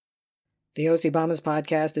The OC Bombers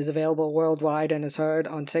podcast is available worldwide and is heard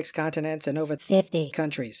on 6 continents and over 50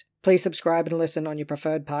 countries. Please subscribe and listen on your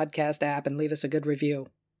preferred podcast app and leave us a good review.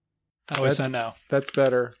 How is that now? That's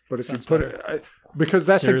better. But if Sounds you put it, because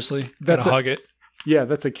that's seriously, gotta hug it. Yeah,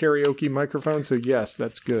 that's a karaoke microphone. So yes,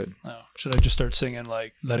 that's good. Oh, should I just start singing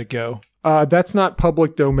like "Let It Go"? That's not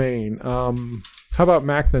public domain. How about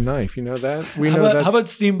Mac the Knife? You know that? How about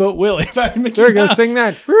Steamboat Willie? There you go, sing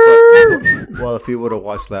that. Well, if you would have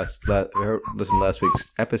watched listened to last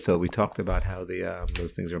week's episode, we talked about how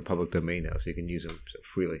those things are in public domain now, so you can use them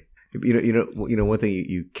freely. You know, one thing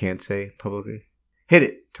you can't say publicly. Hit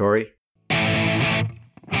it, Tori.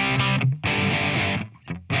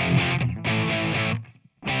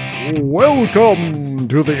 Welcome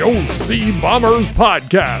to the OC Bombers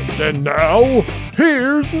podcast, and now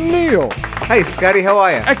here's Neil. Hey, Scotty, how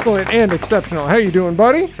are you? Excellent and exceptional. How you doing,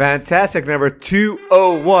 buddy? Fantastic. Number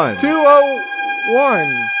 201.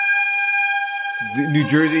 201. New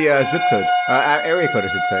Jersey zip code, area code,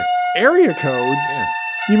 I should say. Area codes? Yeah.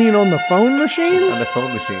 You mean on the phone machines? On the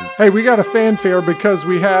phone machines. Hey, we got a fanfare because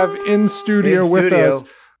we have in studio with us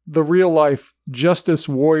the real-life justice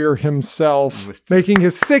warrior himself, making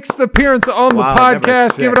his 6th appearance on the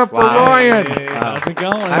podcast. Give it up for Ryan. Hey, how's it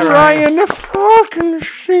going? Ryan the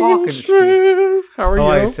Falkenstein. How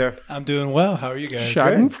are you, sir? I'm doing well. How are you guys?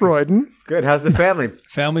 Schadenfreude. Good. How's the family?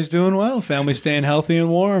 Family's doing well. Family's staying healthy and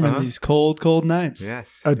warm in these cold, cold nights.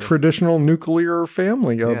 Yes. A traditional nuclear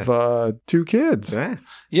family of 2 kids.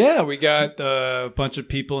 Yeah, we got a bunch of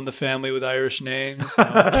people in the family with Irish names.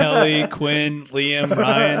 Kelly, Quinn, Liam,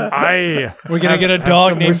 Ryan. We're going to get a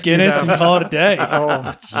dog named Guinness and call it a day.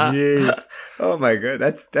 Oh, jeez. Oh, my God.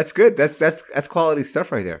 That's good. That's quality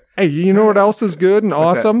stuff right there. Hey, you know what else is good and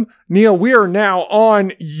awesome? Neil, we are now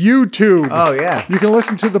on YouTube. Oh, yeah. You can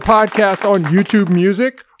listen to the podcast on YouTube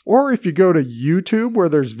Music, or if you go to YouTube where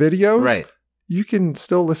there's videos, right, you can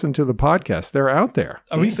still listen to the podcast. They're out there.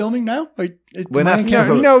 Are we filming now? We're not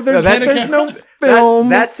filming. No, there's no film.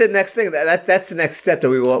 That's the next thing. That's the next step that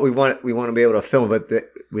we want to be able to film, but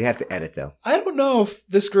we have to edit though. I don't know if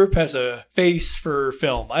this group has a face for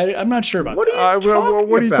film. I'm not sure about that.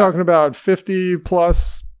 What are you talking about?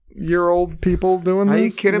 50-plus-year-old people doing this? Are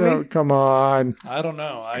you kidding me? Come on. I don't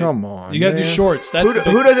know. Come on. You got to do shorts. That's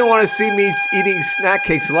who doesn't want to see me eating snack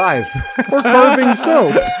cakes live? Or carving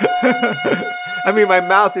soap. I mean, my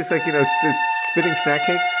mouth is like, spitting snack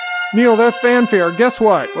cakes. Neil, that fanfare, guess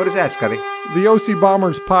what? What is that, Scotty? The OC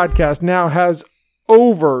Bombers podcast now has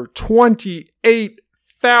over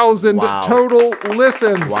 28,000 total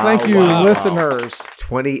listens. Thank you, listeners.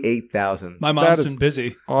 28,000. My mom's been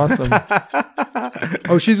busy. Awesome.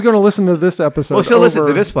 Oh, she's going to listen to this episode. Well, she'll listen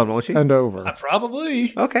to this one, won't she? And over.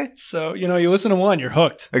 Probably. Okay. So, you listen to one, you're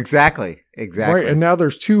hooked. Exactly. Right, and now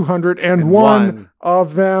there's 201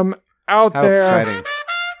 of them out there. How exciting.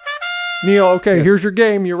 Neil, okay, here's your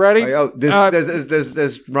game. You ready?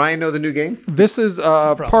 Does Ryan know the new game? This is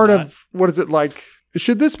part of, what is it like?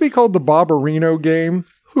 Should this be called the Bobberino game?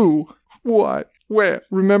 Who, what, where?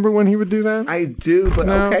 Remember when he would do that? I do, but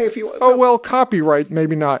no? Okay, if you want. Oh, well, copyright,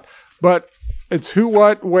 maybe not. But it's who,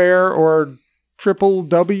 what, where, or triple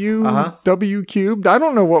W, W cubed. I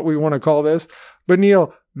don't know what we want to call this. But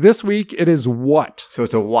Neil, this week it is what? So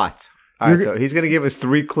it's a what? All right, so he's going to give us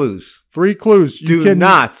 3 clues. 3 clues. Do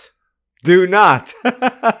not.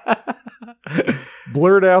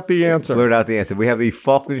 Blurt out the answer. We have the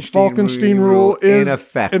Falkenstein rule is in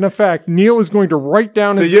effect. In effect. Neil is going to write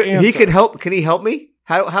down his answer. He can help. Can he help me?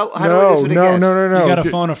 How do I No. You got to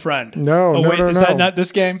phone a friend. No. Is that not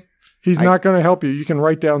this game? He's not going to help you. You can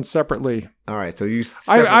write down separately. All right. So you.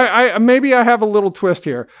 Maybe I have a little twist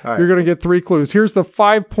here. Right. You're going to get 3 clues. Here's the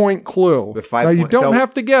 5-point clue. You don't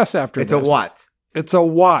have to guess after this. It's a what? It's a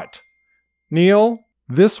what. Neil,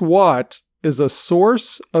 this what is a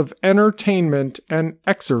source of entertainment and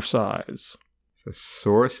exercise. It's a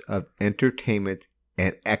source of entertainment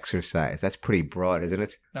and exercise. That's pretty broad, isn't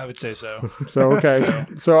it? I would say so. So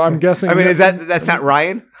I'm guessing. I mean, that's not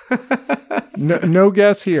Ryan? No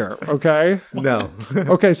guess here. Okay. No.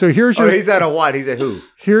 Okay. So here's your. He's at a what? He's at who?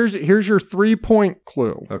 Here's your 3-point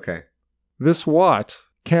clue. Okay. This what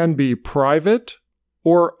can be private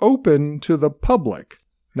or open to the public.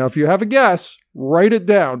 Now, if you have a guess, write it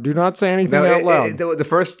down. Do not say anything out loud. What was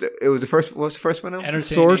the first one?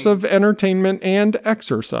 Source of entertainment and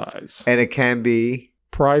exercise. And it can be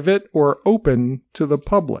private or open to the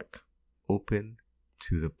public. Open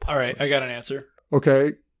to the public. All right, I got an answer.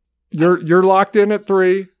 Okay. You're locked in at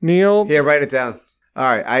 3. Neil? Here, write it down. All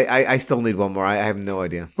right, I still need one more. I have no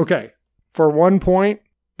idea. Okay. For 1 point,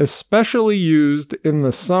 especially used in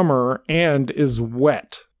the summer and is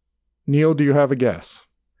wet. Neil, do you have a guess?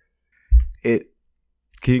 Can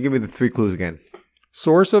you give me the 3 clues again?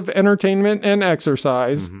 Source of entertainment and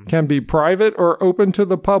exercise, can be private or open to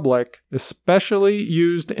the public, especially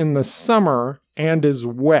used in the summer, and is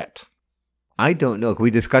wet. I don't know. Can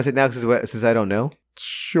we discuss it now since I don't know?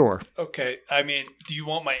 Sure. Okay. I mean, do you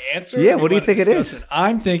want my answer? Yeah, what do you think it is?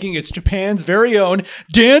 I'm thinking it's Japan's very own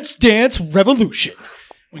Dance Dance Revolution.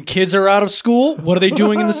 When kids are out of school, what are they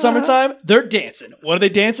doing in the summertime? They're dancing. What are they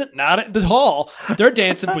dancing? Not at the hall. They're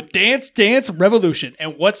dancing with Dance Dance Revolution.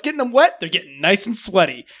 And what's getting them wet? They're getting nice and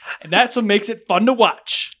sweaty. And that's what makes it fun to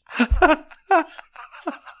watch.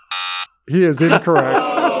 He is incorrect.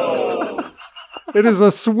 It is a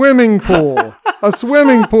swimming pool. A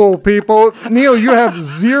swimming pool, people. Neil, you have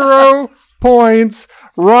 0 points.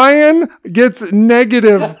 Ryan gets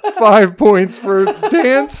 -5 points for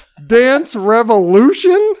Dance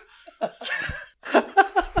Revolution. I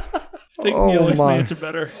think Neil likes my answer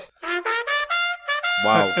better.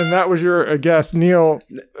 Wow. And that was your guess. Neil,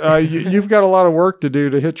 you've got a lot of work to do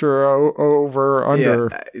to hit your over under.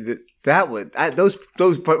 Yeah, those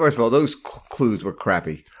first of all, those clues were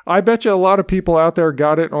crappy. I bet you a lot of people out there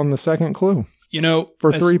got it on the second clue. You know,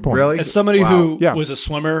 for 3 points. Really? As somebody who was a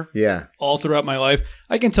swimmer all throughout my life,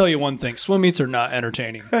 I can tell you one thing. Swim meets are not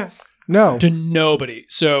entertaining. No. To nobody.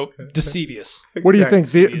 So, deceivious. What do you think?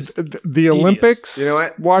 The Olympics? You know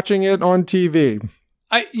what? Watching it on TV.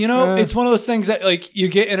 It's one of those things that, like, you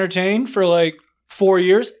get entertained for, like, 4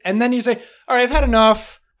 years, and then you say, all right, I've had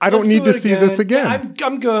enough. I don't need to see this again. Yeah,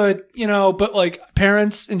 I'm good, but like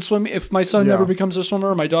parents in swimming, if my son never becomes a swimmer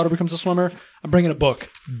or my daughter becomes a swimmer, I'm bringing a book.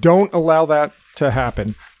 Don't allow that to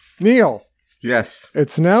happen. Neil. Yes.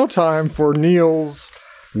 It's now time for Neil's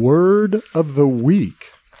Word of the Week.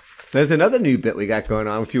 There's another new bit we got going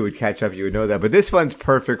on. If you would catch up, you would know that. But this one's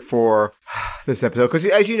perfect for this episode. Because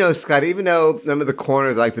as you know, Scott, even though some of the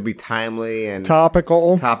corners like to be timely and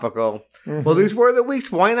topical. Mm-hmm. Well, these Word of the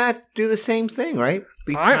Weeks, why not do the same thing, right?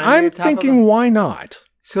 I'm thinking, why not?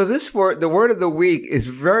 So the Word of the Week is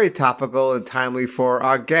very topical and timely for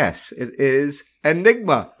our guest. It is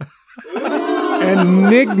Enigma.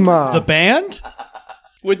 Enigma. The band?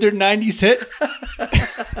 With their 90s hit?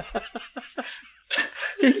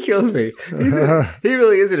 He kills me. He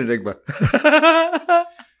really is an enigma. All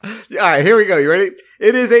right, here we go. You ready?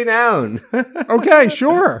 It is a noun. Okay,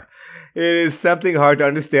 sure. It is something hard to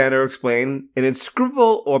understand or explain, an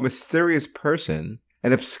inscrutable or mysterious person,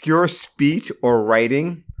 an obscure speech or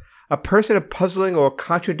writing, a person of puzzling or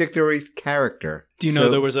contradictory character. Do you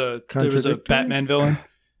know there was a Batman villain?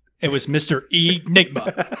 It was Mr.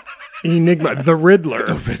 Enigma. Enigma, the Riddler.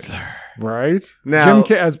 The Riddler. Right? Now,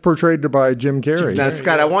 as portrayed by Jim Carrey. Now,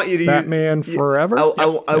 Scott, I want you to Batman Forever? I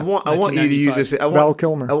want you to use this. Val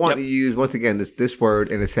Kilmer. I want you to use, once again, this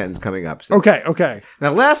word in a sentence coming up. So. Okay.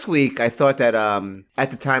 Now, last week, I thought that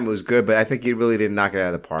at the time it was good, but I think you really didn't knock it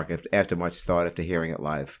out of the park after much thought, after hearing it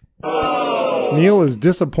live. Neil is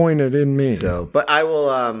disappointed in me. So, but I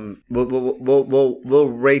will, we'll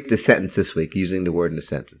rate the sentence this week using the word in the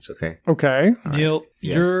sentence, okay? Okay. Neil,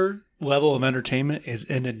 your level of entertainment is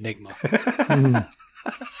an enigma.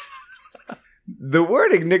 The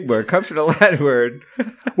word enigma comes from the Latin word.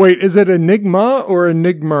 Wait, is it enigma or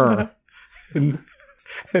enigma?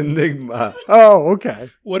 Enigma. Oh, okay.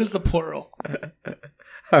 What is the plural?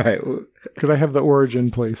 All right. Could I have the origin,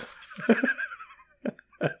 please?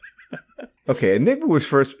 Okay, enigma was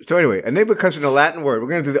first. So anyway, enigma comes from the Latin word. We're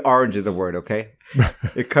going to do the origin of the word, okay?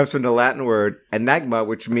 It comes from the Latin word enigma,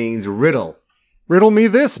 which means riddle. Riddle me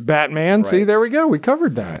this, Batman. Right. See, there we go. We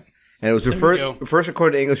covered that. And it was first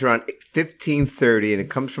recorded in English around 1530, and it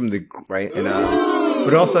comes from the right. And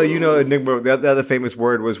but also, enigma. The other famous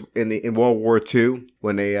word was in World War II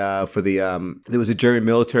when they there was a German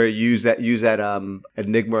military used that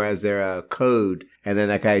enigma as their code, and then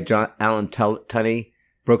that guy Alan Tunney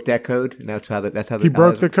broke that code, and that's how he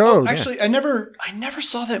broke the code. Oh, actually, I never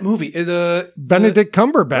saw that movie. Benedict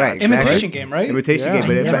Cumberbatch, right, Imitation Game, right? Imitation Game.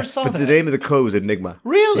 But I never saw that. The name of the code was Enigma.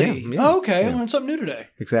 Really? Yeah. Oh, okay. I learned something new today.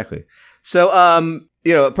 Exactly. So,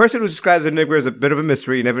 a person who describes enigma as a bit of a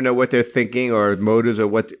mystery. You never know what they're thinking or motives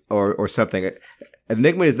or something.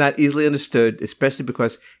 Enigma is not easily understood, especially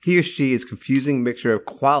because he or she is confusing mixture of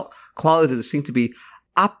qualities that seem to be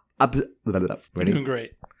Ready? Doing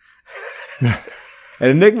great. An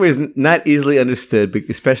enigma is not easily understood,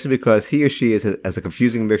 especially because he or she has a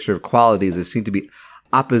confusing mixture of qualities that seem to be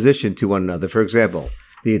opposition to one another. For example,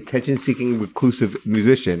 the attention-seeking reclusive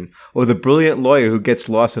musician, or the brilliant lawyer who gets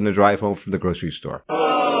lost on the drive home from the grocery store.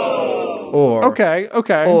 Or okay.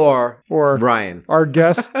 Or Ryan. Our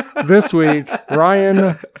guest this week,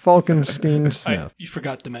 Ryan Falkenstein-Smith. You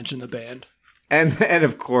forgot to mention the band. And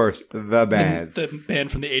of course, the band. The band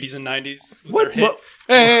from the 80s and 90s. What?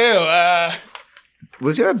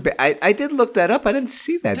 Was there a band? I did look that up. I didn't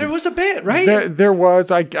see that. There was a band, right? There was.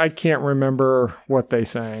 I can't remember what they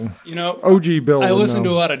sang. You know, OG Bill. I listened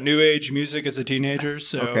to a lot of new age music as a teenager.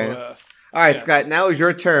 So, okay. All right, Scott. Now is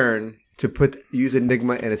your turn to use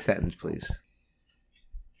Enigma in a sentence, please.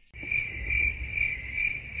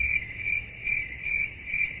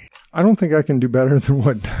 I don't think I can do better than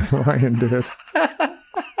what Ryan did.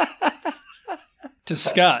 To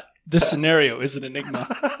Scott, this scenario is an enigma.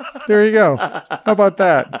 There you go. How about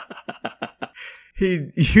that?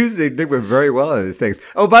 He used Enigma very well in his things.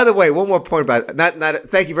 Oh, by the way, one more point about not.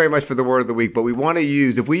 Thank you very much for the word of the week, but we want to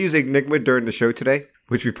use, if we use Enigma during the show today,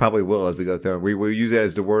 which we probably will as we go through, we will use it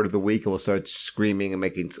as the word of the week, and we'll start screaming and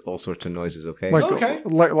making all sorts of noises. Okay,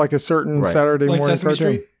 like a certain Saturday morning Sesame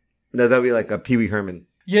cartoon. Street? No, that'd be like a Pee Wee Herman.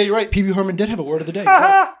 Yeah, you're right. P.B. Herman did have a word of the day.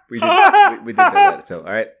 We did that. So,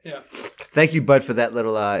 all right. Yeah. Thank you, Bud, for that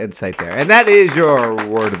little insight there. And that is your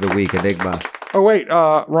word of the week, Enigma. Oh, wait.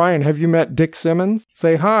 Ryan, have you met Dick Simmons?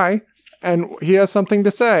 Say hi. And he has something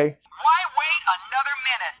to say.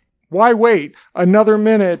 Why wait another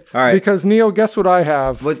minute? All right. Because, Neil, guess what I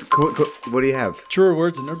have? What do you have? Truer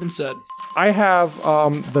words have never been said. I have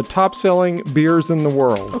the top-selling beers in the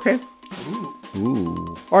world. Okay. Ooh.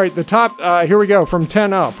 All right, the top, here we go, from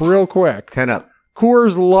 10 up, real quick. 10 up.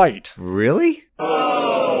 Coors Light. Really?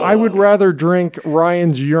 I would rather drink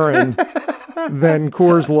Ryan's urine than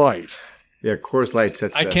Coors Light. Yeah, Coors Light.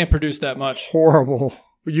 I can't produce that much. Horrible.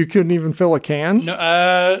 You couldn't even fill a can?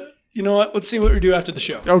 No. You know what? Let's see what we do after the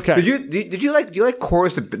show. Okay. Do you like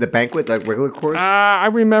Coors, the banquet, like regular Coors? I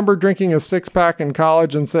remember drinking a 6-pack in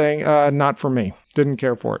college and saying, not for me. Didn't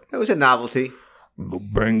care for it. It was a novelty. The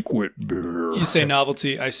banquet beer. You say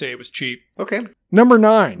novelty, I say it was cheap. Okay. Number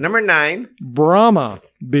 9. Number 9. Brahma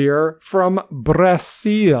beer from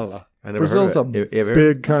Brazil. Brazil's a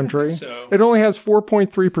big country. So. It only has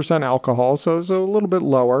 4.3% alcohol, so it's a little bit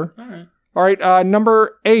lower. All right.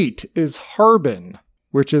 Number 8 is Harbin,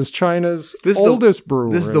 which is China's oldest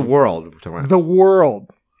brewery. This is the world we're talking about. The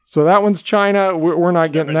world. So that one's China. We're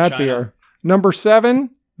not getting that beer. Number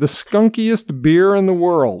 7, the skunkiest beer in the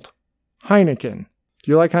world. Heineken.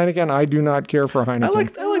 Do you like Heineken? I do not care for Heineken. I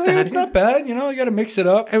like the Heineken. It's not bad. You know, you got to mix it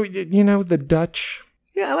up. You know, the Dutch.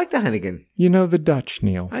 Yeah, I like the Heineken. You know the Dutch,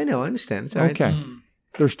 Neil. I know. I understand. It's all right. Okay.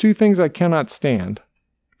 There's 2 things I cannot stand.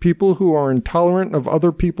 People who are intolerant of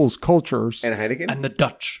other people's cultures. And Heineken? And the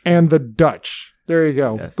Dutch. And the Dutch. There you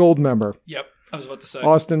go. Yes. Gold member. Yep. I was about to say.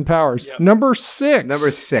 Austin Powers. Yep. Number 6. Number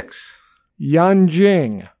 6.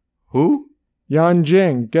 Yanjing. Who?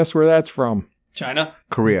 Yanjing. Guess where that's from? China.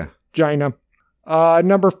 Korea. China.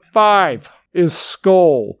 Number 5 is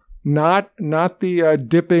Skoll. Not the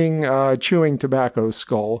dipping, chewing tobacco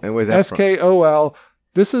Skoll. And where's that Skol.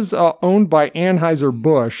 This is owned by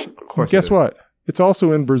Anheuser-Busch. Of course. Guess what? It's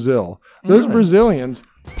also in Brazil. Those Brazilians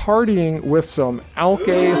partying with some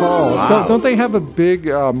alcohol. Wow. Don't they have a big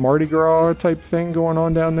Mardi Gras type thing going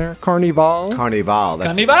on down there? Carnival? Carnival.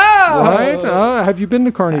 Carnival! Right? Have you been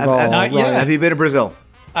to Carnival? Not yet. Have you been to Brazil?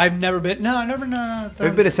 I've never been. No, never. No. Have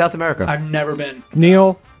you been to South America? I've never been.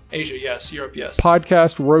 Neil? Asia, yes. Europe, yes.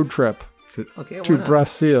 Podcast road trip Okay, to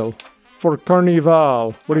Brazil for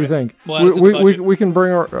Carnival. What do you think? Well, it's in the budget. We can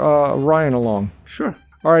bring Ryan along. Sure.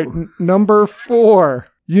 All right, number 4.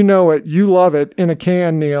 You know it. You love it. In a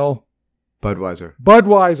can, Neil.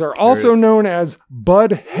 Budweiser, also known as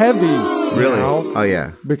Bud Heavy. Really? Oh,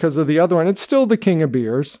 yeah. Because of the other one. It's still the king of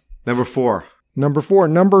beers. Number 4.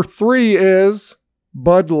 Number 3 is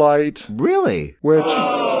Bud Light. Really? Which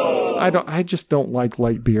I just don't like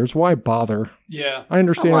light beers. Why bother? Yeah. I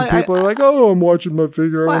understand people are like, oh, I'm watching my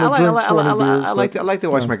figure. I want to drink 20 beers. I like to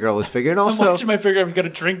watch my girls figure. And also, I'm watching my figure. I'm going to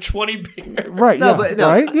drink 20 beers. Right. No, Yeah. but no.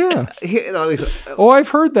 Right. Yeah. Oh, I've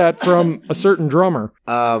heard that from a certain drummer.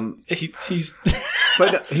 He's...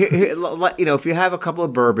 But if you have a couple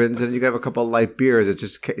of bourbons and you have a couple of light beers,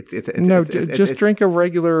 Just drink a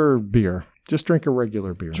regular beer. Just drink a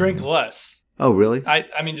regular beer. Drink less. Oh, really?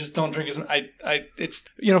 I mean, just don't drink as much. It's,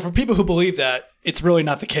 for people who believe that, it's really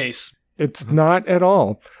not the case. It's not at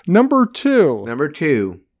all. Number 2.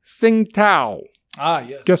 Tsingtao. Ah,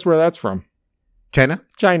 yes. Guess where that's from? China.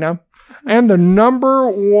 And the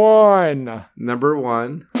number 1.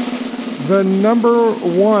 The number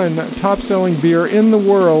 1 top-selling beer in the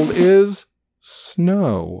world is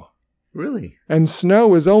Snow. Really? And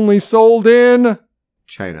Snow is only sold in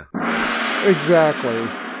China. Exactly.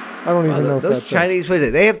 I don't even know if those that's Chinese. What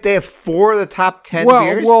is it? They have 4 of the top 10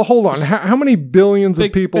 beers. Well, hold on. How many billions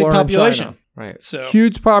of people are population. in China? Right. So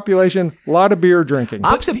Huge population, a lot of beer drinking.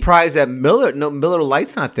 I'm surprised that Miller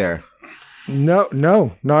Lite's not there.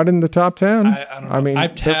 No, not in the top 10. I don't know. I mean,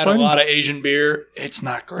 I've they're had fine. a lot of Asian beer. It's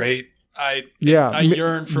not great. I Yeah.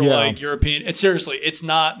 yearn for Yeah. like European. It's seriously, it's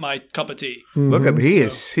not my cup of tea. Look at Mhm. he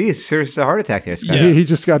is serious as a heart attack here, Scott. Yeah. He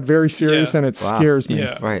just got very serious, Yeah. and it Wow. scares me.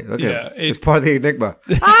 Yeah. Right. Look Yeah, at it. It's part of the enigma.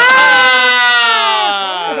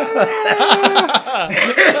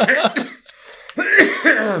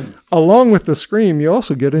 Along with the scream, you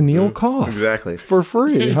also get a Neil cough Exactly. for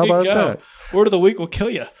free. How There you about go. that? Word of the week will kill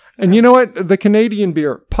you. And you know what? The Canadian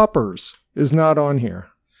beer, Puppers, is not on here.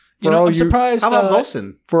 You know, I'm surprised. How about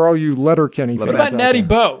Molson? For all you Letterkenny fans What about out Natty there.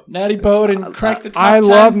 Bo? Natty Bo didn't crack the top I 10.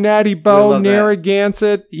 love Natty Bo, love that.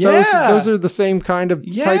 Narragansett. Yeah. Those are the same kind of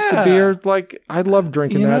types Yeah. of beer. Like, I love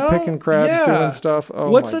drinking You that, know? picking crabs, Yeah. doing stuff.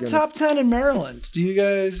 Oh, What's my the goodness. top 10 in Maryland? Do you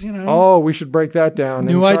guys, you know? Oh, we should break that down.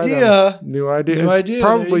 New and try idea. them. New idea. New It's idea. There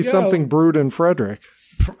probably you go. something brewed in Frederick.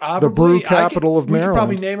 Probably. brew I could- capital of We could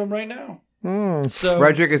probably Maryland. name them right now. Mm. So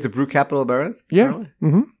Frederick is the brew capital of Maryland? Yeah. Really?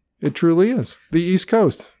 Mm-hmm. It truly is. The East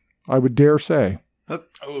Coast, I would dare say.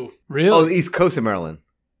 Oh, really? Oh, the East Coast of Maryland.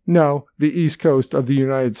 No, the East Coast of the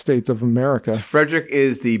United States of America. Frederick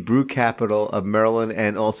is the brew capital of Maryland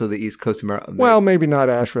and also the East Coast of Maryland. Well, maybe not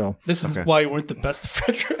Asheville. This is Okay. why you weren't the best of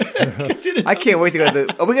Frederick. 'Cause you didn't I can't wait to go to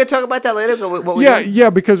the... Are we going to talk about that later? What we Yeah, do? yeah,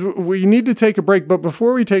 because we need to take a break. But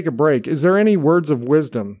before we take a break, is there any words of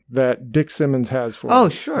wisdom that Dick Simmons has for Oh,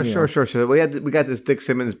 us? sure. Yeah. We got this Dick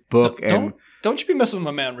Simmons book, and Don't you be messing with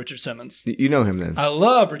my man Richard Simmons. you know him then. I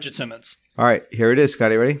love Richard Simmons. All right, here it is,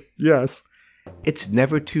 Scotty. Ready? Yes. It's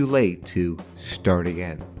never too late to start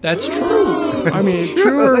again. That's true. I mean,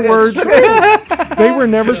 truer words, they were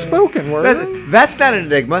never spoken, were they? That's not an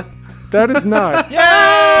enigma. That is not. Yay!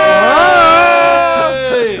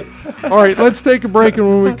 All right, let's take a break, and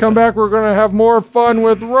when we come back, we're going to have more fun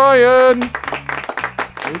with Ryan.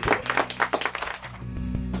 Oh, boy.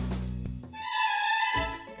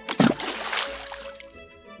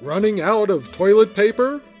 Running out of toilet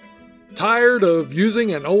paper? Tired of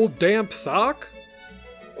using an old damp sock?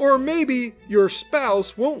 Or maybe your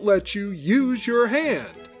spouse won't let you use your hand?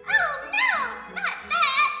 Oh no, not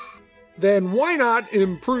that! Then why not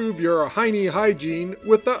improve your hiney hygiene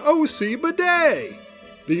with the OC Bidet?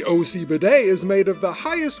 The OC Bidet is made of the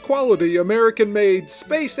highest quality American-made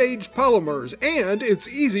space-age polymers, and it's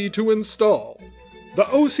easy to install. The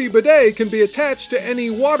OC Bidet can be attached to any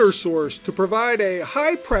water source to provide a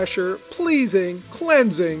high-pressure, pleasing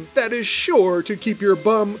cleansing that is sure to keep your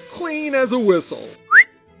bum clean as a whistle.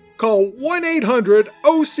 Call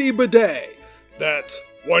 1-800-OC-BIDET. That's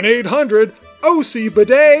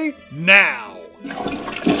 1-800-OC-BIDET now.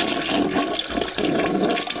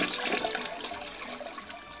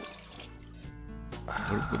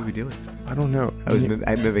 What are we doing? I don't know.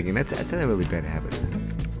 I'm mimicking. That's a really bad habit.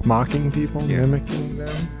 Mocking people, Yeah. mimicking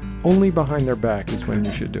them. Only behind their back is when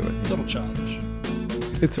you should do it. It's a little childish.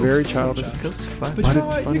 It's very childish. It's so fun. But But you know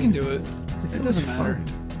it's what? funny. You can do it. It's It so doesn't much matter. fun.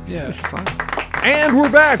 It's Yeah. so much fun. And we're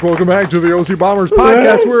back. Welcome back to the OC Bombers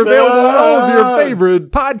podcast. We're available on all of your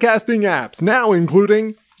favorite podcasting apps, now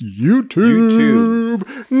including YouTube.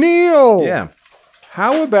 Neil. Yeah.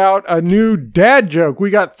 How about a new dad joke? We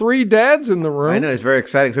got 3 dads in the room. I know, it's very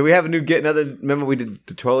exciting. So we have a new remember we did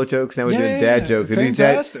the toilet jokes, now we're doing dad jokes. And these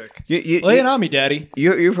Fantastic. Lay it on me, Daddy.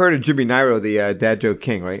 You've heard of Jimmy Nairo, the dad joke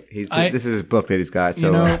king, right? This is his book that he's got. So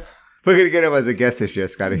You know- we're going to get him as a guest this year,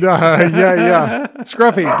 Scotty. Yeah.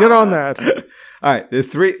 Scruffy, get on that. All right, there's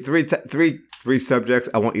three subjects.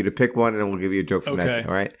 I want you to pick one, and then we'll give you a joke from Okay. that.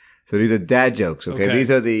 All right. So these are dad jokes. Okay? Okay. These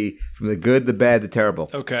are from the good, the bad, the terrible.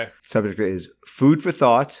 Okay. Subject is food for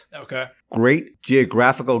thought, Okay. great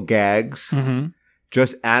geographical gags, Mm-hmm.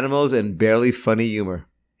 just animals, and barely funny humor.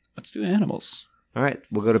 Let's do animals. All right,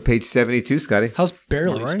 we'll go to page 72, Scotty. How's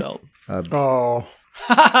barely All right. spelled? Oh,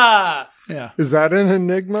 Yeah. is that an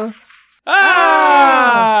enigma?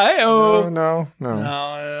 Hey-oh. No.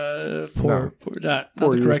 Poor, not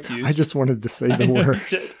Poor the use. correct use. I just wanted to say the word.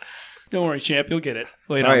 Don't worry, champ. You'll get it.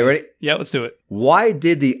 Wait. All right, ready? Yeah, let's do it. Why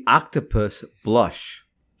did the octopus blush?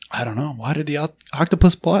 I don't know. Why did the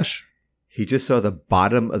octopus blush? He just saw the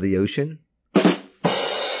bottom of the ocean. Oh,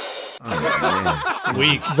 man.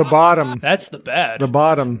 Weak. The bottom. That's the bad. The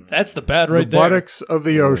bottom. That's the bad The right there. buttocks of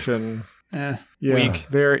the ocean. Eh, Yeah. weak.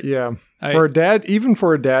 Yeah. I- For a dad, even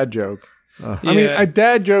for a dad joke. Oh. I mean, Yeah. a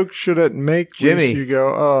dad joke shouldn't make Jimmy. you go,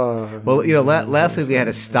 oh. Well, last week we had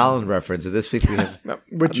a Stalin reference, and this week we have...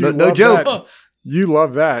 But you No love joke. that. You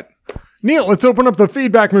love that. Neil, let's open up the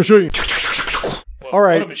feedback machine. All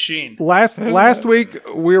right. What a machine. Last week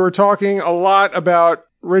we were talking a lot about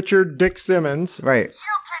Richard Dick Simmons, Right. You can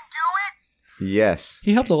do it! Yes.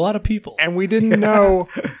 He helped a lot of people. and we didn't know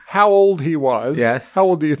how old he was. Yes. How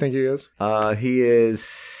old do you think he is? He is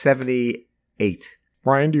 78. 78.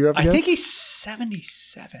 Ryan, do you have a I guess? think he's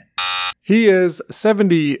 77. He is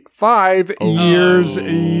 75 years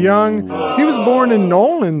young. He was born in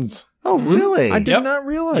Nolans. Oh, really? I did Yep. not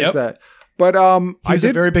realize Yep. that. But He was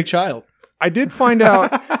a very big child. I did find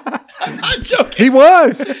out I'm not joking. he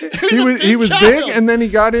was. He a was big big child. and then he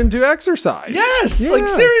got into exercise. Yes, like Yeah.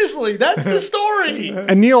 seriously, that's the story.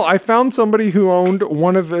 And Neil, I found somebody who owned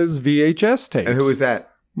one of his VHS tapes. And who was that?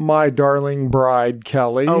 My darling bride,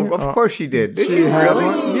 Kelly. Oh, of course she did. Did she had really?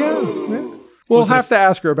 one. Yeah. We'll Was it have to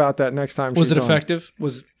ask her about that next time. Was she's it on. effective?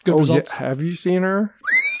 Was it good Oh, results? yeah. Have you seen her?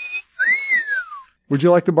 Would you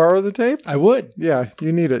like to borrow the tape? I would. Yeah,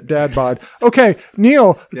 you need it, Dad bod. Okay,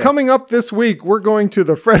 Neil, coming up this week, we're going to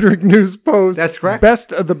the Frederick News Post. That's correct.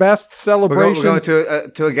 Best of the Best celebration. We're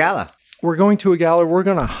going to a gala. We're going to a gala. We're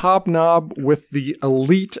going to hobnob with the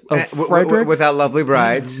elite of Frederick, With our lovely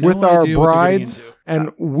brides. No with our idea what they're getting brides. into.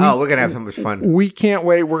 And we're going to have so much fun. we can't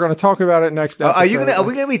wait. We're going to talk about it next episode. Are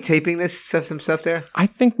we going to be taping some stuff there? I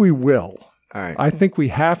think we will. All right. I think we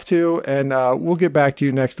have to, and we'll get back to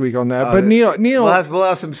you next week on that. But Neil, we'll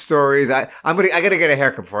have some stories. I got to get a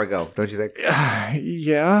haircut before I go. Don't you think?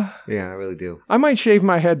 yeah, Yeah, I really do. I might shave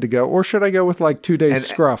my head to go, or should I go with like 2 days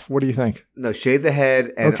scruff? What do you think? No, shave the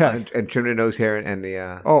head and Okay. and trim the nose hair and the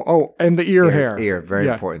Oh, and the ear hair. Ear, very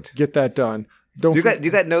Yeah, important. Get that done. Do you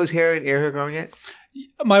got nose hair and ear hair growing yet?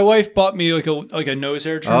 My wife bought me like a nose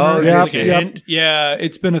hair trimmer. Oh, It's yep, like a yep. hint. Yeah,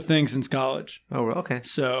 it's been a thing since college. Oh, okay.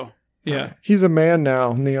 So yeah, He's a man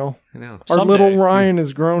now, Neil. I know. Our Someday. little Ryan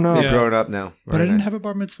is grown up. Yeah. Growing up now. but I Very didn't nice. have a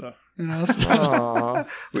bar mitzvah. You know, so- Aw.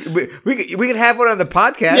 We can have one on the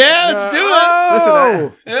podcast. yeah, let's do it.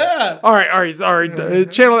 Oh! Yeah. All right.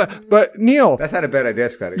 Channel that. But Neil, That's not a bad idea,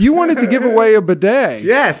 Scotty. you wanted to give away a bidet.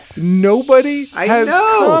 Yes. Nobody I has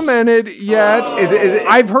know. commented yet. Is it-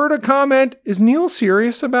 I've heard a comment. Is Neil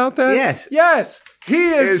serious about that? Yes. Yes.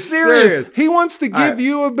 He is Is serious. serious. He wants to give right.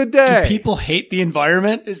 you a bidet. People hate the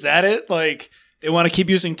environment. Is that it? Like they want to keep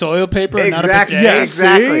using toilet paper and not a Exactly. bidet? Yeah,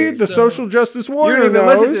 Exactly. see? The social justice You warrior didn't even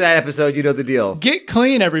knows. listen to that episode. You know the deal. Get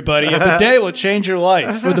clean, everybody. A bidet will change your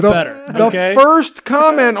life for the better. The Okay. first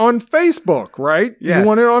comment on Facebook, right? Yes. You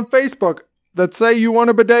want it on Facebook that say you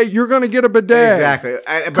want a bidet, you're going to get a bidet. Exactly.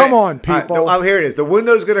 Come on, people. Here it is. The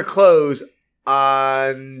window's going to close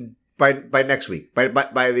on by next week. By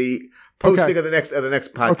the posting Okay. of the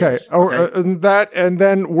next podcast. Okay. And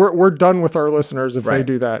then we're done with our listeners if they Right.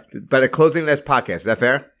 do that. By the closing of the next podcast. Is that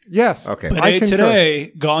fair? Yes. Okay. I Bidet concur.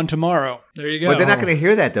 today, gone tomorrow. There you go. But they're not going to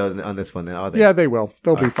hear that though on this one, then, are they? Yeah, they will.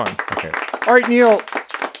 They'll be fine. Okay. All right, Neil.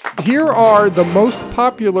 Here are the most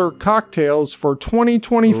popular cocktails for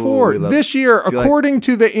 2024 Ooh, we love- this year, you like- according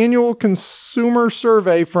to the annual consumer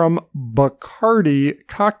survey from Bacardi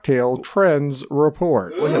Cocktail Trends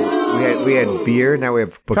Report. We had beer. Now we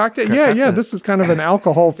have Cocktail, yeah. This is kind of an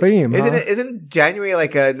alcohol theme. Isn't huh? it? Isn't January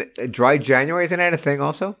like a dry January? Isn't that a thing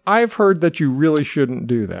also? I've heard that you really shouldn't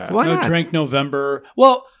do that. Why no not? drink November.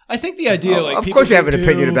 Well, I think the idea, like, of people course, you have an do,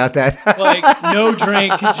 opinion about that. like, no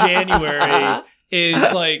drink January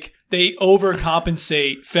is like they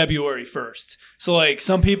overcompensate February 1st. So, like,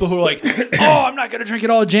 some people who are like, oh, I'm not going to drink it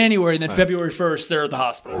all January, and then February 1st, they're at the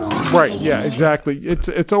hospital. Right? Yeah, exactly.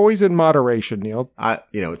 It's always in moderation, Neil.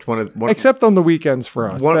 It's one of Except on the weekends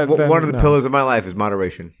for us. one Then- of the no. pillars of my life is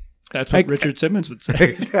moderation. That's what Richard Simmons would say.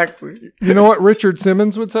 Exactly. You know what Richard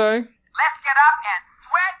Simmons would say? Let's get up and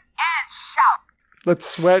sweat and shout. Let's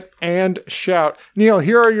sweat and shout. Neil,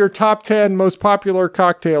 here are your top 10 most popular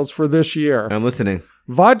cocktails for this year. I'm listening.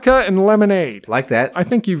 Vodka and lemonade. Like that. I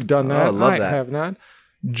think you've done that. I love I that. have not.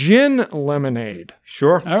 Gin lemonade.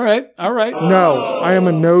 Sure. All right. No, I am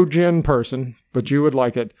a no gin person, but you would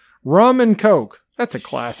like it. Rum and Coke. That's a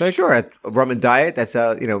classic. Sure. A rum and diet. That's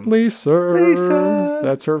Lisa.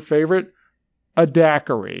 That's her favorite. A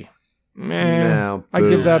daiquiri. Meh. No, I boo.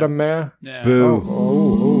 give that a meh. Yeah. Boo.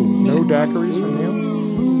 Oh, no daiquiris from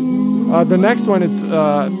Neil. The next one, it's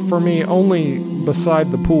for me only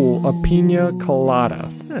beside the pool, a pina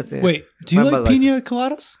colada. That's it. Wait, do you My like likes pina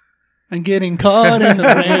coladas? I'm getting caught in the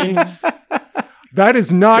rain. That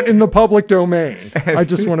is not in the public domain. I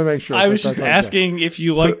just want to make sure. I was that's just okay. asking if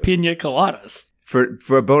you like pina coladas. For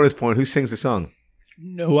a bonus point, who sings the song?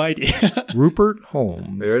 No idea. Rupert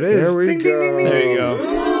Holmes. There it is. There we Ding, go. ding, ding, ding. There you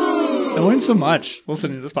go. I learned so much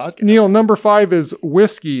listening to this podcast. Neil, number 5 is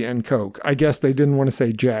whiskey and Coke. I guess they didn't want to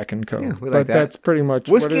say Jack and Coke. Yeah, we like but that. that's pretty much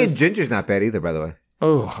what Whiskey it is. and ginger's not bad either, by the way.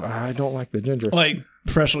 Oh, I don't like the ginger. Like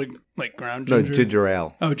freshly ground No, ginger. ginger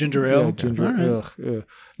ale. Oh, ginger ale. Yeah, ginger. All right. Ugh.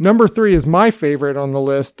 Number 3 is my favorite on the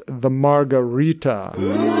list, the margarita.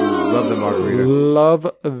 Ooh, love the margarita.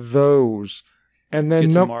 Love those. And then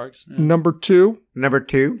Get some marks. Yeah. number 2 Number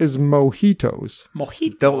 2 is mojitos.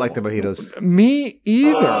 Mojito. Don't like the mojitos. Me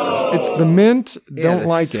either. It's the mint. Yeah, Don't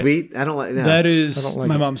like sweet. I don't like that. That is I don't like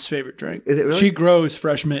my it. mom's favorite drink. Is it really? She grows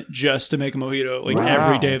fresh mint just to make a mojito like Wow.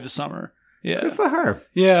 every day of the summer. Yeah. Good for her.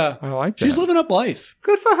 Yeah. I like that. She's living up life.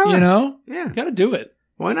 Good for her. You know? Yeah. Got to do it.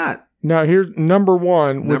 Why not? Now here's number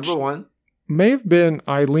 1, which Number 1. may have been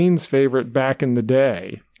Eileen's favorite back in the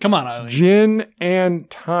day. Come on, Eileen. Gin and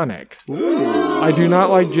tonic. I do not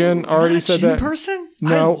like gin. Already Not a said gin that. person?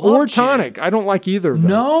 No, I love or gin. tonic. I don't like either of those.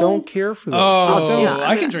 No? Don't care for those. Oh, Yeah,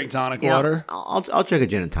 I can drink tonic water. I'll drink a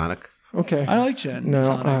gin and tonic. Okay. I like gin. No,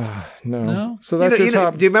 tonic. no. No? So that's your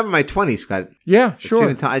top. Do you remember my 20s, Scott? Yeah, Gin sure.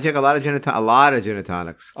 and I drink a lot of gin and a lot of gin and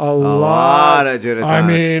tonics. A lot of gin and I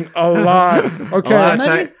tonics. mean, a lot.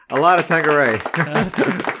 Okay, a lot of Tanqueray.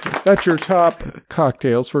 that's your top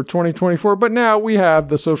cocktails for 2024. But now we have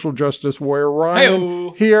the social justice warrior Ryan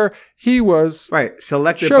Hey-o. here. He was Right,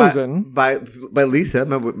 selected Chosen. by Lisa.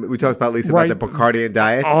 Remember we talked about Lisa Right. about the Bacardian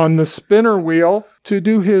diet. on the spinner wheel to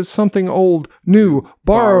do his something old, new,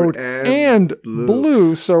 borrowed, and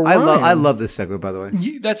blue. So I Ryan, love this segment, by the way.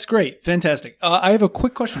 That's great. Fantastic. I have a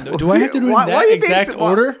quick question, though. Do I have to do it in Why that are you being exact so-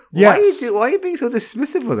 order? Yes. Why are you being so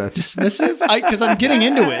dismissive with us? Dismissive? Because I'm getting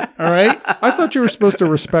into it. All right? I thought you were supposed to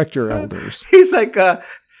respect your elders. He's like,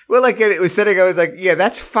 well, like it was sitting. I was like, yeah,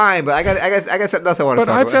 that's fine, but I got something else I want to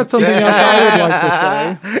But talk I've about. got something else I would like to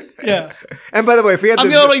say. Yeah. And by the way, if we had I'm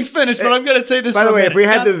the going to let you finish, but I'm going to say this by for the a way, minute. if we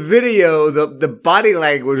had the video, the body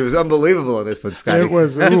language was unbelievable in this one, Scotty. It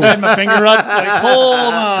was. I just ooh. had my finger up, like, hold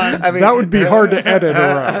on. I mean, That would be hard to edit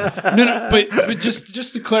around. No, but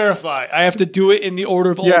just to clarify, I have to do it in the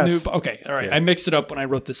order of old, Yes. new. Okay, all right. I mixed it up when I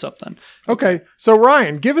wrote this up then. Okay, so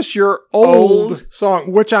Ryan, give us your old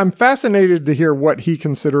song, which I'm fascinated to hear what he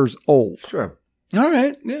considers old. Sure. All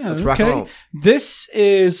right. Yeah. Let's rock and okay. roll. This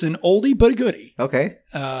is an oldie but a goodie. Okay.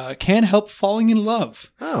 Can't Help Falling in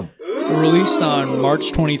Love. Oh. Released on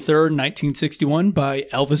March 23rd, 1961 by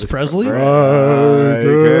Elvis Presley. I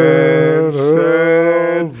can't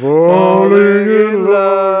help falling in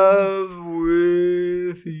love.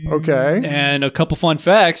 with you. Okay. And a couple fun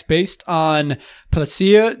facts based on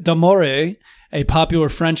Plaisir d'amour, a popular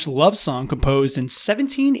French love song composed in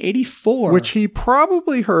 1784. Which he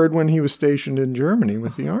probably heard when he was stationed in Germany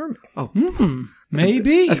with the army.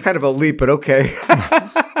 maybe. That's kind of a leap, but okay.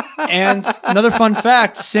 And another fun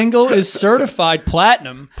fact, single is certified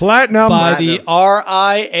platinum Platinum. by the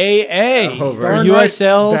RIAA Oh, for very U.S. right.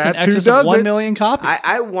 sales in That's who excess does of 1 it. million copies.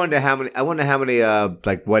 I wonder how many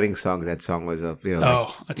like wedding songs that song was of. You know. Like,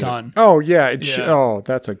 Oh, a ton. Oh, yeah. Yeah. Oh,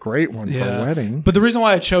 that's a great one for a wedding. But the reason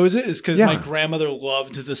why I chose it is because Yeah. my grandmother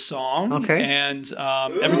loved the song. Okay. And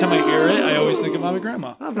every time I hear it, I always think of my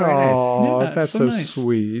grandma. oh, very nice. Oh, Yeah, that's so so nice.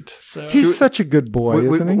 sweet. So- He's such a good boy,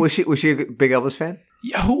 isn't he? Was she a big Elvis fan?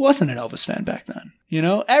 Yeah, who wasn't an Elvis fan back then? You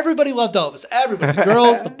know, everybody loved Elvis. Everybody, the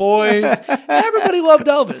girls, the boys, everybody loved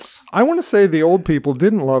Elvis. I want to say the old people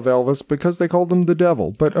didn't love Elvis because they called him the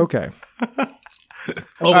devil, but okay.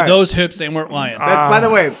 Oh, but those hips, they weren't lying. By the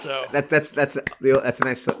way, So- that's a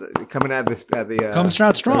nice coming out of the. Coming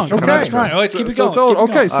out strong. Coming Okay. out strong. Oh, let's keep it going. it's old. Let's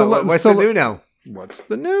keep it Okay, going. so what's so the new now? What's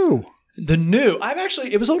the new? The new.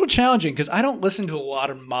 It was a little challenging because I don't listen to a lot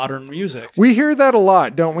of modern music. We hear that a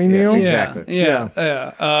lot, don't we, Neil? Exactly. Yeah.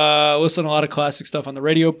 Listen to a lot of classic stuff on the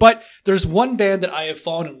radio. But there's one band that I have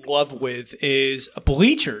fallen in love with is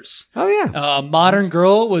Bleachers. Oh yeah. Modern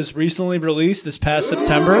Girl was recently released this past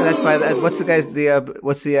September. That's by what's the guy's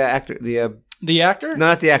what's the actor The actor?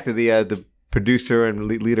 not the actor the producer and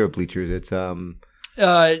leader of Bleachers. It's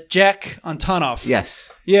Jack Antonoff. yes.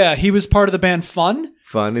 Yeah, he was part of the band Fun.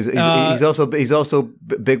 Fun. He's also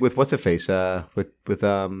big with what's her face with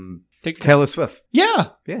Taylor Swift. Yeah,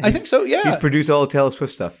 Yeah, I think so. Yeah. He's produced all of Taylor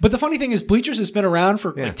Swift stuff. But the funny thing is, Bleachers has been around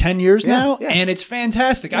for Yeah. like 10 years now, yeah. and it's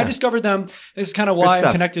fantastic. I discovered them. This is kind of why I'm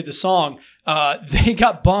stuff. connected to song. They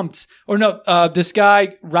got bumped. Or no, this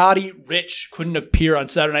guy, Roddy Ricch, couldn't appear on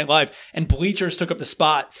Saturday Night Live, and Bleachers took up the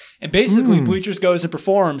spot. And basically, Bleachers goes and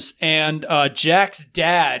performs, and Jack's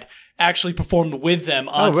dad actually performed with them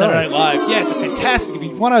on really? Saturday Night Live. Yeah, it's a fantastic. If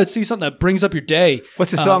you want to see something that brings up your day, What's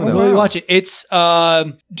the song, though? really watch it. It's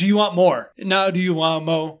Do You Want More? No, Do You Want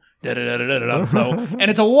More? And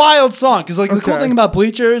it's a wild song because the cool Okay. thing about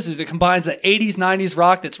Bleachers is it combines the 80s, 90s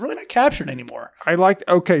rock that's really not captured anymore.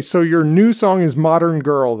 Okay, so your new song is Modern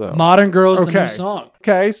Girl, though. Modern Girl's the Okay. new song.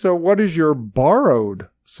 Okay, so what is your borrowed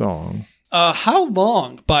song? How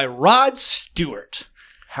Long by Rod Stewart.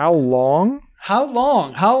 How long? How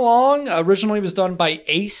Long? How Long originally was done by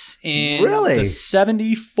Ace in Really? the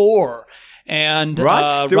 74. And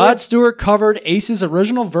Rod Stewart covered Ace's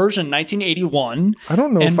original version in 1981. I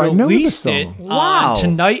don't know and if I know this released it song. Wow. on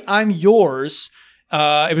Tonight I'm Yours.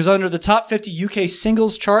 It was under the top 50 UK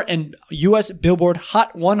singles chart and US Billboard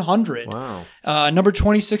Hot 100. Wow. Number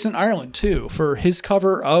 26 in Ireland, too, for his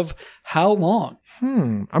cover of How Long.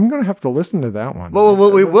 I'm going to have to listen to that one. Well,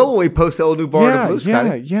 when we post the old new Bar of Blues,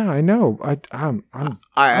 Scotty? Yeah, I know. I'm I'm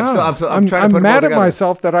trying to put them mad all at together.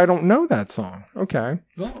 myself that I don't know that song. Okay.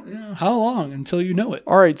 Well, how long until you know it?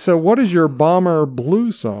 All right. So what is your Bomber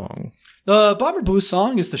Blue song? The Bomber Blues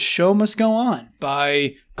song is The Show Must Go On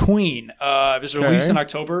by Queen. It was released on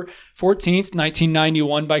October 14th,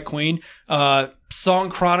 1991 by Queen. Song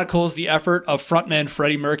chronicles the effort of frontman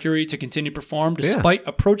Freddie Mercury to continue to perform despite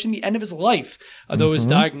approaching the end of his life, although his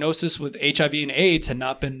diagnosis with HIV and AIDS had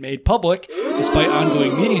not been made public, despite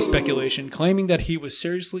ongoing media speculation claiming that he was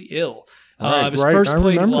seriously ill. It was first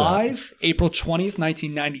played live April 20th,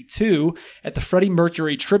 1992 at the Freddie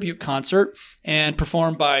Mercury tribute concert and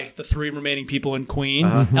performed by the three remaining people in Queen,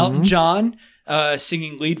 Elton John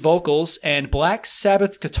singing lead vocals, and Black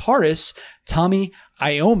Sabbath guitarist Tommy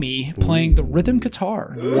Iommi playing the rhythm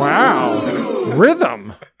guitar. Wow.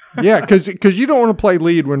 Rhythm. Yeah, because you don't want to play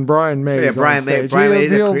lead when Brian May is on stage. Brian May,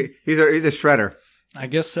 he's a shredder. I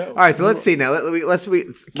guess so. All right, so let's see now. Let's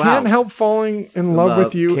Can't Help Falling in Love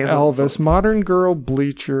with You, Can't Help Elvis, Modern Girl,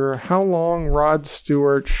 Bleacher, How Long, Rod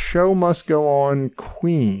Stewart, Show Must Go On,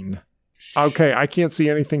 Queen. Okay, I can't see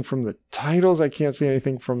anything from the titles. I can't see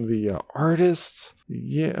anything from the artists.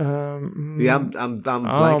 Yeah, I'm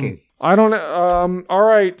blanking. I don't know. All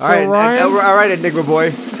right, so Ryan. All right, Enigma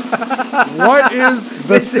boy. What is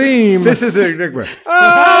the theme? This is an Enigma.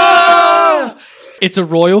 It's a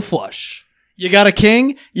royal flush. You got a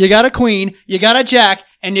king, you got a queen, you got a jack,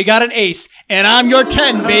 and you got an ace. And I'm your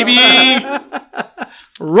 10, baby.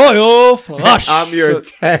 Royal flush. I'm your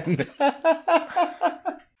 10. All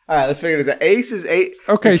right, let's figure this out. Ace is 8.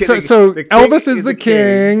 Okay, so Elvis is the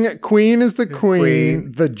king, Queen is the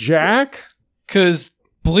queen, the jack. Because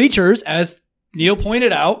Bleachers, as Neil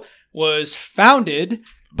pointed out, was founded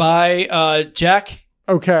by Jack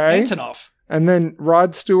Antonoff. And then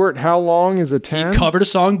Rod Stewart, How Long is a 10? He covered a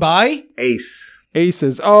song by Ace.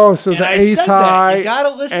 Aces. Oh, so the ace high. You gotta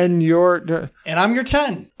listen. And you're. And I'm your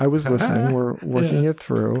 10. I was listening. We're working it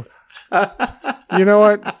through. You know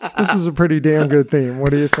what? This is a pretty damn good theme. What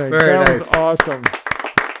do you think? Very that was awesome.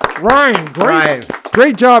 Ryan,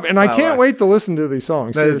 great job. And I can't wait to listen to these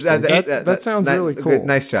songs. Seriously. That sounds really cool. Good,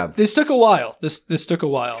 nice job. This took a while. This took a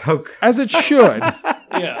while. As it should.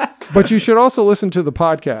 Yeah. But you should also listen to the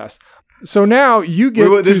podcast. So now you get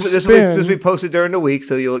to spin. This will be posted during the week,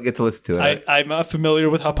 so you'll get to listen to it. I'm not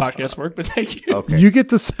familiar with how podcasts work, but thank you. Okay. You get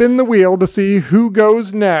to spin the wheel to see who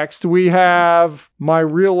goes next. We have my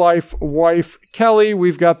real life wife, Kelly.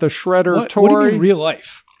 We've got the shredder, Tori. What do you mean real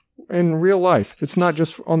life? In real life. It's not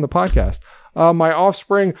just on the podcast. My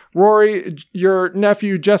offspring, Rory, your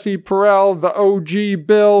nephew, Jesse Perel, the OG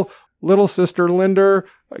Bill, little sister, Linder,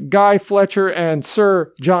 Guy Fletcher, and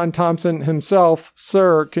Sir John Thompson himself.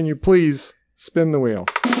 Sir, can you please spin the wheel?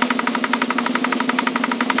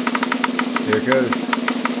 Here it goes.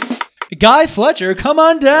 Guy Fletcher, come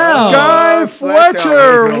on down. Guy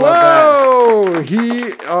Fletcher! Whoa!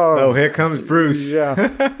 Oh, here comes Bruce. Yeah.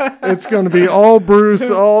 It's going to be all Bruce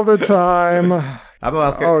all the time.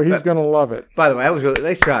 Okay. Oh, he's going to love it. By the way, that was really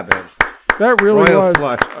nice job, man. That really Royal was.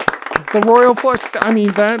 Flush. The Royal Flush. I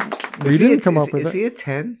mean, we didn't come up with it. Is he a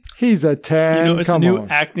 10? He's a 10. You know, as the new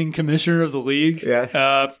acting commissioner of the league, yes.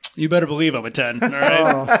 You better believe I'm a 10. All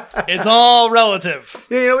right, It's all relative.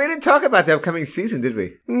 Yeah, we didn't talk about the upcoming season, did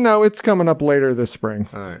we? No, it's coming up later this spring.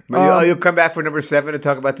 All right. You'll come back for number 7 to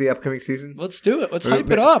talk about the upcoming season? Let's do it. Let's hype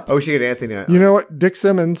it up. Oh, she and Anthony. You know what? Dick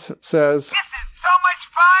Simmons says, This is so much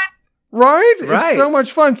fun. Right? It's so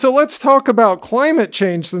much fun. So let's talk about climate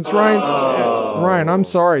change since Ryan, I'm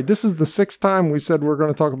sorry. This is the 6th time we said we're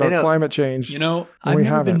going to talk about climate change. You know, I've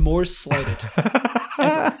never been more slighted.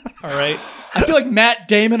 Ever. All right? I feel like Matt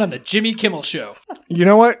Damon on the Jimmy Kimmel Show. You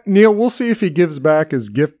know what, Neil? We'll see if he gives back his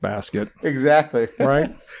gift basket. Exactly.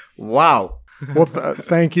 Right? Wow. Well,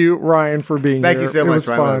 thank you, Ryan, for being here. Thank you so much,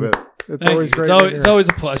 Ryan. Fun. It's always great. It's always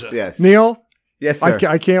a pleasure. Yes. Neil? Yes, sir.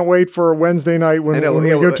 I can't wait for Wednesday night when we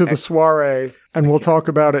go to the soiree, and we'll talk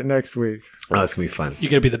about it next week. Oh, it's going to be fun. You're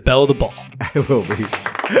going to be the belle of the ball. I will be.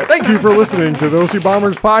 Thank you for listening to the OC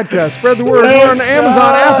Bombers podcast. Spread the word. We're on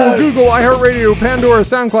Amazon, Apple, Google, iHeartRadio, Pandora,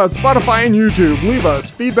 SoundCloud, Spotify, and YouTube. Leave us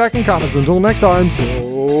feedback and comments. Until next time, so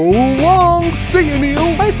long. See you,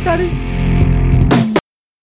 Neil. Bye, Scotty.